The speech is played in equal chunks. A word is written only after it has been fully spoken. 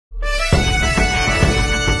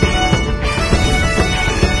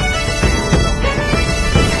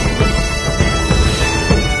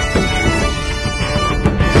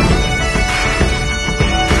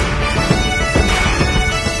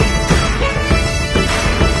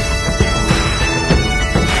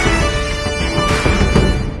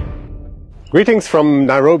Greetings from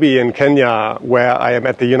Nairobi in Kenya, where I am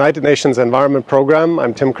at the United Nations Environment Programme.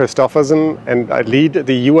 I'm Tim Christofferson and I lead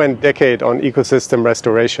the UN Decade on Ecosystem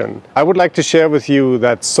Restoration. I would like to share with you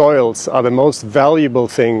that soils are the most valuable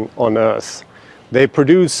thing on Earth. They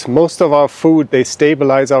produce most of our food, they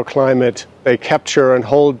stabilize our climate, they capture and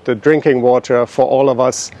hold the drinking water for all of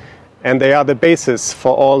us, and they are the basis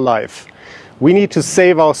for all life. We need to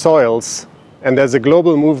save our soils, and there's a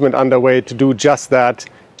global movement underway to do just that.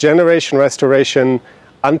 Generation restoration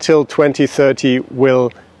until 2030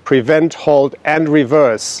 will prevent, halt, and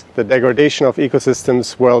reverse the degradation of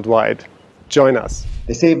ecosystems worldwide. Join us.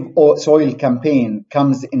 The SaveSoil campaign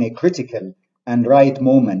comes in a critical and right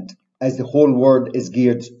moment as the whole world is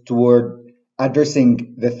geared toward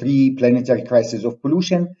addressing the three planetary crises of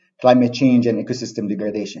pollution, climate change, and ecosystem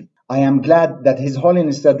degradation. I am glad that His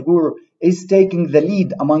Holiness Sadhguru is taking the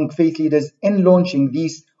lead among faith leaders in launching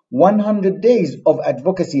these 100 days of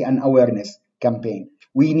advocacy and awareness campaign.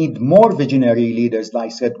 We need more visionary leaders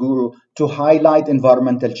like Sadhguru to highlight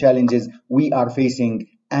environmental challenges we are facing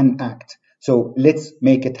and act. So let's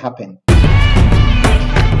make it happen.